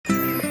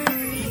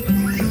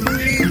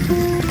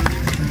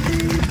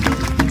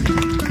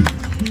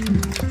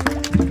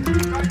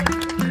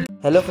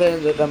Hello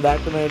friends, welcome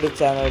back to my YouTube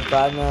channel. तो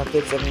आज मैं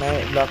फिर से एक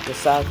नए ब्लॉग के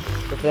साथ।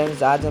 तो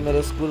फ्रेंड्स, आज है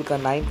मेरे स्कूल का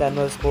 9th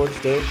एनुअल स्पोर्ट्स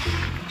डे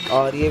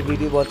और ये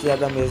वीडियो बहुत ही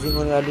ज़्यादा अमेजिंग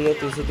होने वाली है,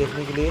 तो इसे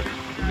देखने के लिए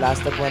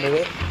लास्ट तक बने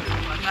हुए।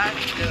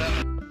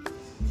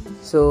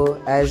 So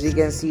as you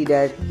can see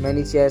that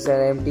many chairs are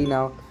empty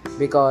now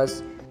because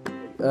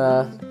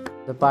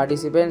the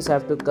participants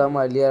have to come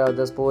earlier on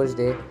the sports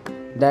day.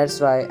 That's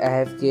why I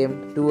have came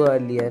too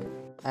earlier,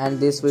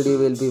 and this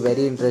video will be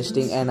very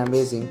interesting and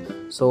amazing.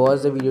 So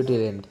watch the video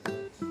till end.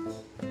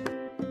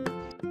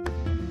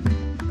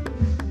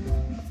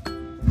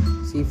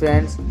 See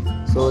friends,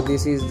 so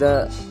this is the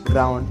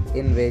ground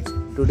in which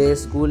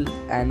today's school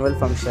annual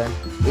function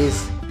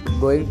is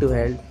going to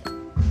held,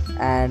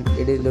 and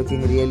it is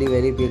looking really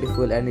very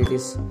beautiful and it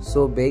is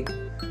so big.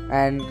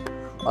 And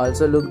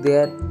also look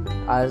there,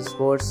 our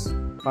sports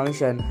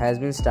function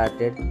has been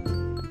started.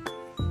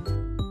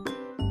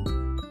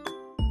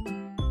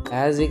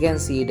 As you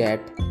can see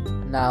that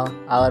now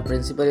our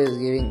principal is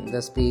giving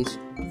the speech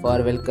for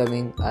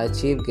welcoming our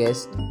chief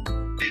guest.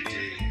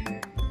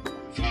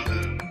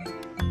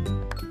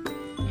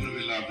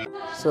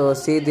 So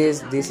see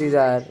this is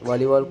our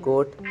volleyball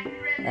court,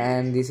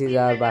 and this is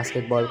our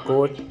basketball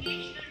court,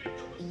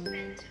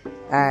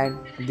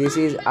 and this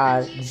is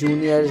our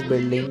juniors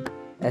building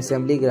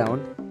assembly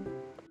ground.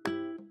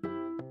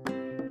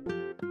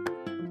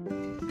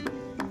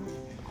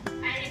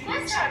 I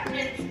request our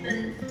principal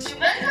to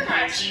welcome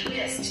our chief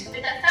guest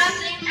with a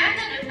sampling and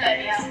a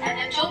euphoria as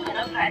a token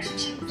of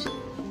gratitude.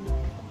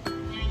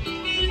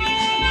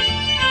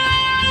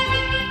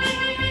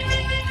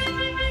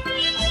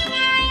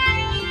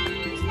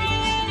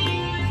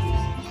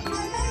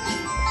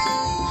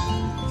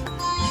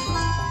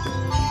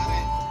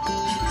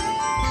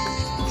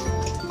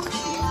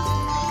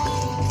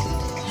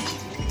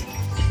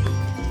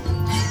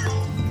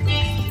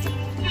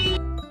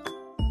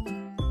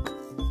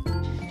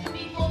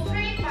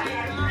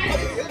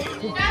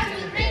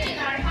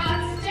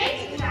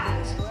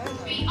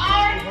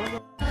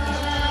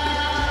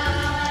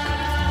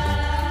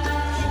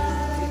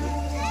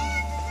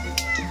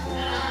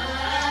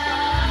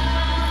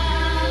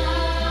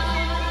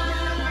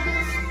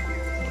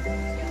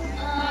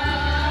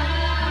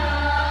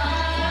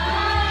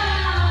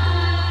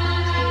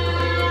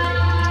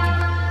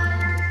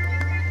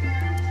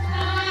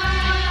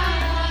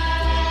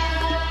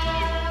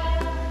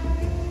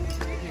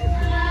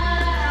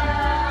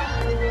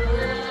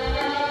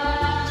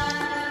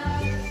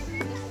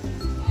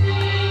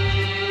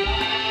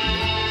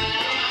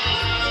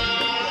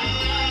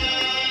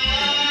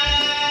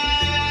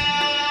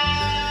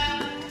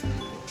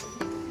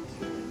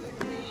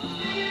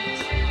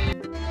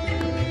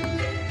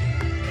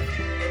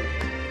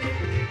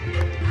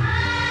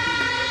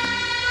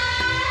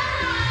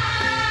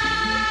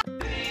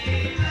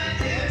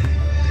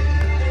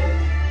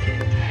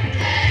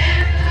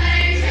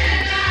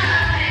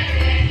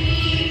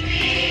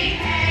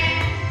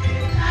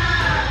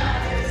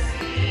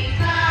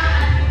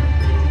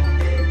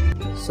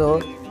 So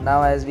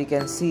now as we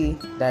can see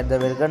that the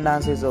welcome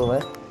dance is over,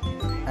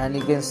 and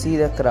you can see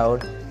the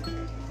crowd.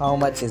 How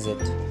much is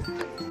it?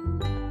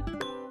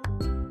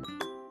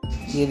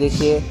 ये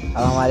देखिए,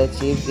 अब हमारे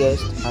chief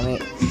guest हमें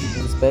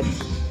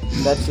inspect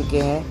कर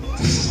चुके हैं।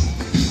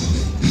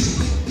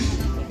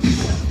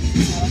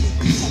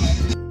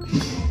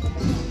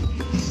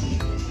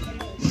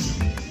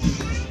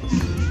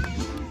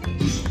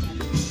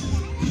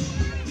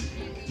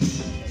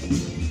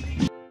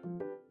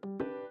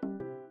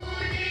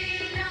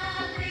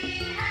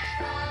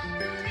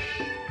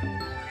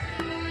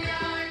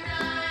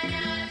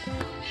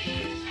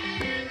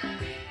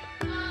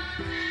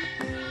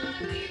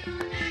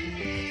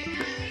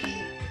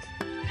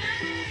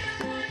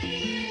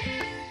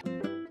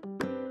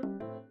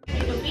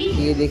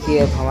 ये देखिए,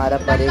 अब हमारा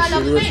परेड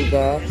शुरू हो चुका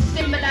है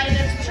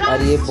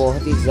और ये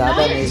बहुत ही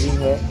ज़्यादा अमेजिंग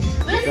है।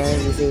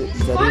 फ्रेंड्स, इसे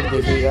ज़रूर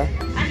देखिएगा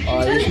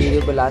और इस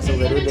वीडियो को लास्ट तक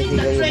ज़रूर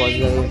देखिएगा, ये बहुत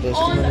ज़्यादा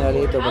इंटरेस्टिंग होने वाली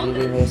है। तो बनी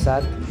रहिए मेरे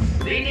साथ।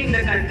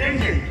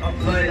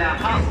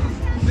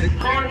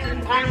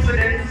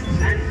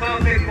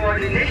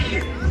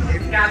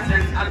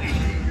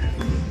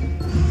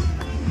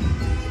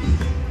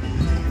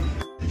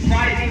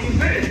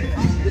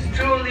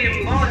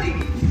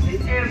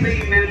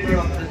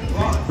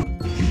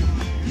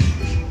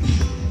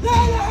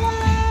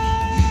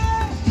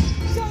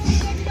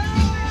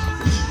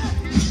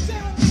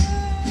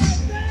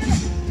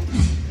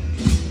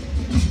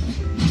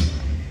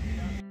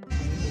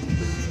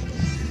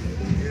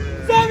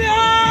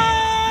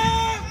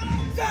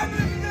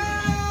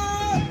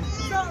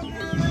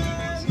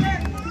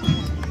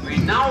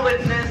 Now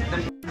witness the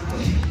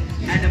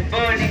and a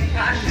burning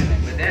passion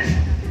within.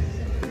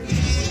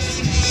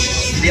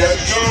 They are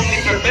strongly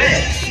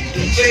prepared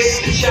to face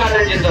the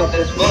challenges of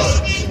this world,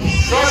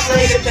 not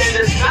like a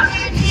tender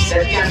plastic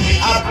that can be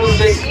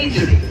uprooted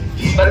easily,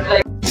 but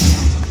like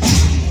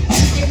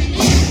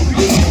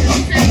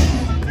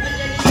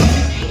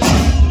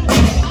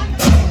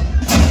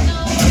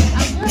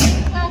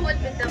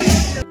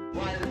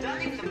while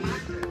learning the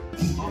matter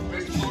of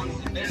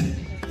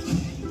responsibility.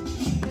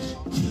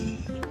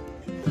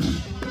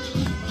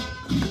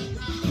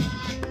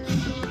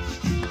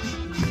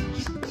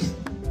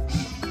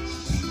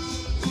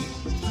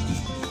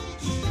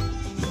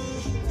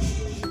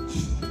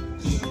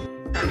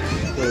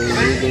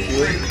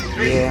 देखिए,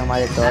 ये है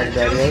हमारे torch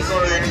barriers.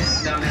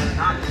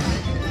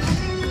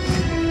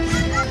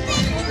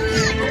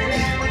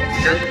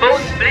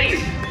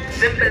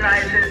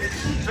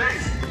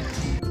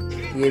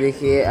 ये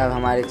देखिए, अब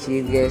हमारे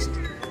chief guest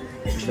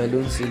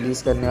balloon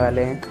release करने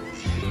वाले हैं।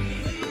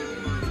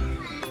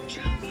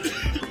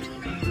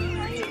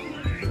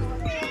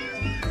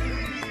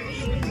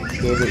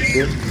 ये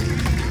देखिए,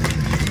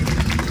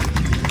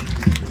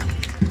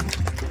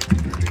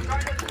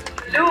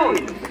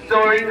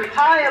 soaring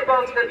high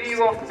above the view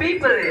of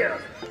people here.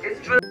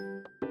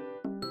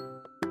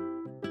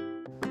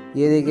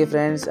 ये देखिए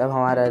फ्रेंड्स, अब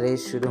हमारा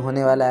रेस शुरू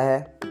होने वाला है।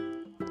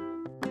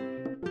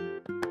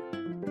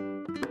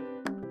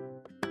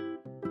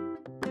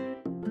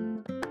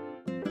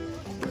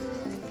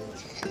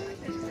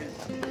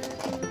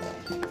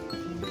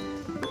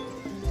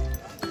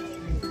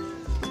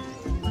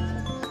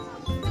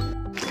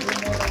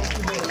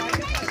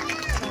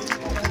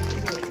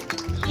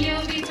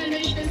 Here we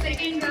finish the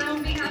second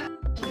round. We have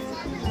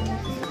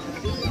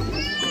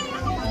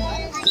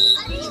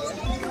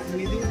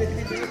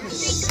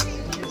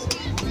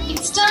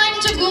It's time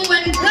to go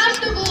and grab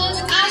the balls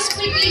as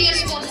quickly as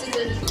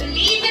possible.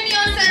 Believe in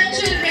yourself,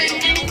 children,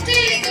 and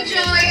taste the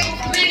joy of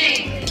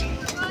winning.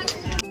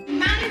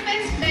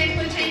 Manifest their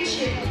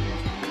potential.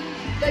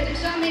 The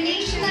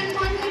determination and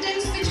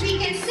confidence which we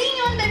can see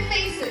on their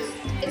faces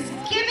is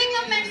giving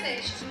a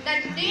message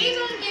that they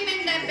will give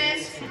in their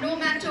best no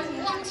matter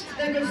what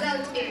the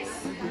result is.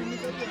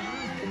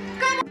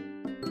 Come on.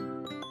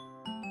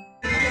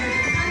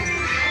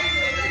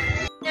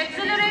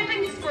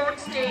 Exhilarating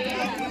sports day,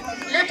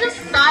 let us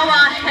bow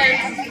our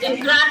heads in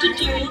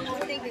gratitude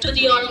to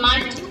the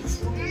Almighty.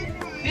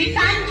 We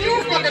thank you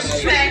for the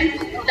strength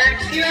that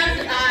fueled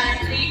our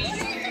athletes,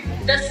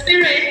 the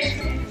spirit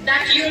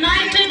that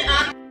united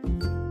our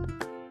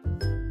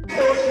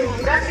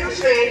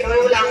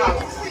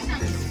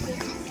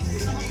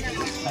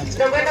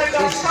The winners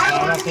of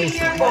 5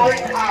 senior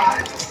boys are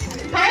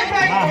third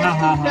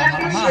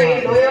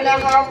prize Loyola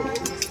House.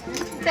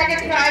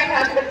 Second prize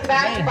has been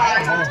backed by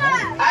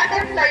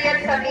Adam Syed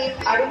Sameem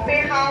Arupe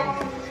House.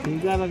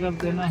 टीका अगर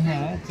देना है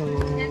तो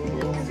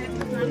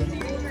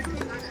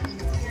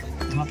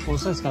हाँ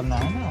process करना है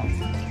ना।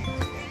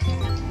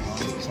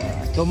 अच्छा,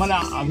 तो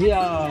मतलब अभी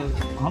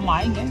हम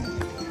आएंगे,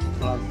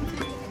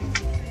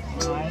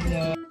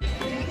 आएंगे।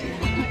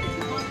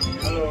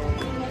 हेलो,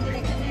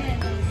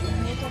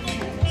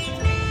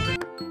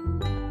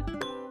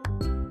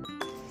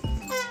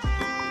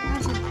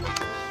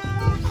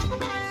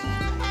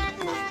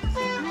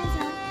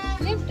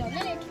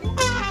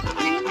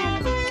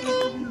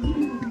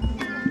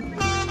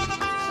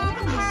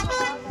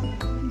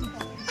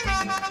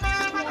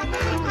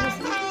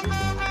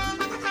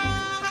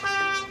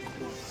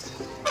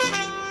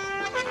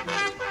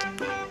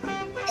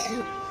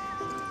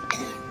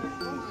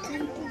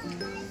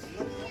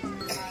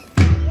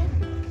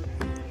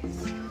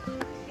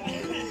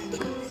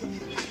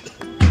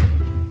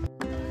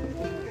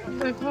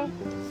 देखो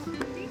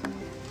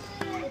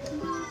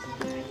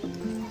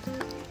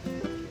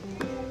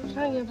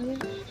भैया बोलो।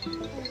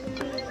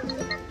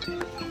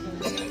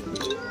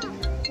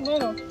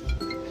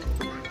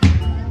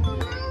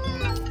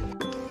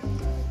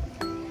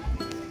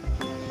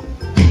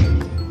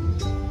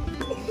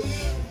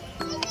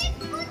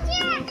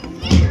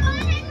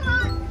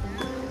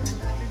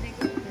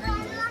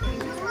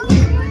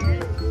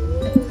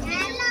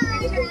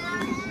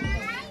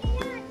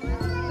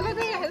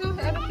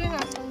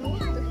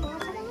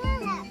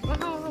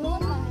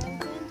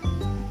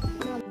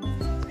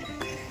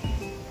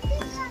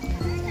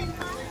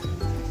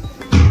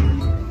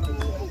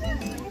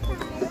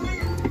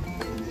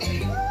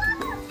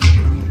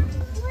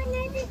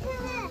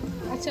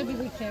 अच्छा भी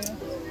दिखेगा।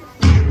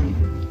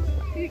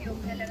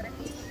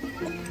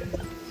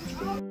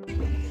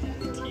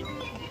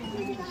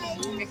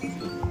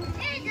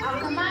 Our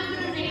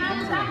commander Rehan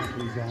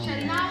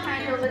shall now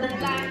hand over the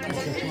flag to the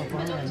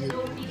principal of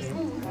Nobili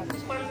school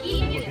for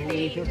keeping it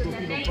safe till the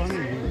next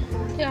time.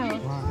 क्या हो?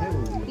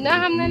 ना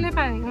हम नहीं ले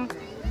पाएंगे,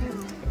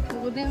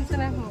 वो दिन से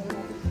नहीं होगा।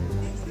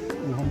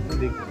 वो हमको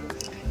देख।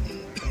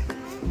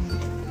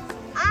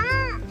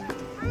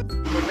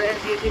 तो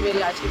फ्रेंड्स, ये थी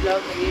मेरी आज की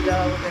ब्लॉग। मेरी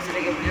ब्लॉग कैसे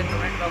लगे मुझे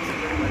कमेंट बॉक्स में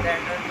जरूर बताएं।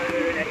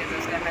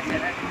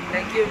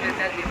 थैंक यू,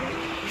 मिलता है।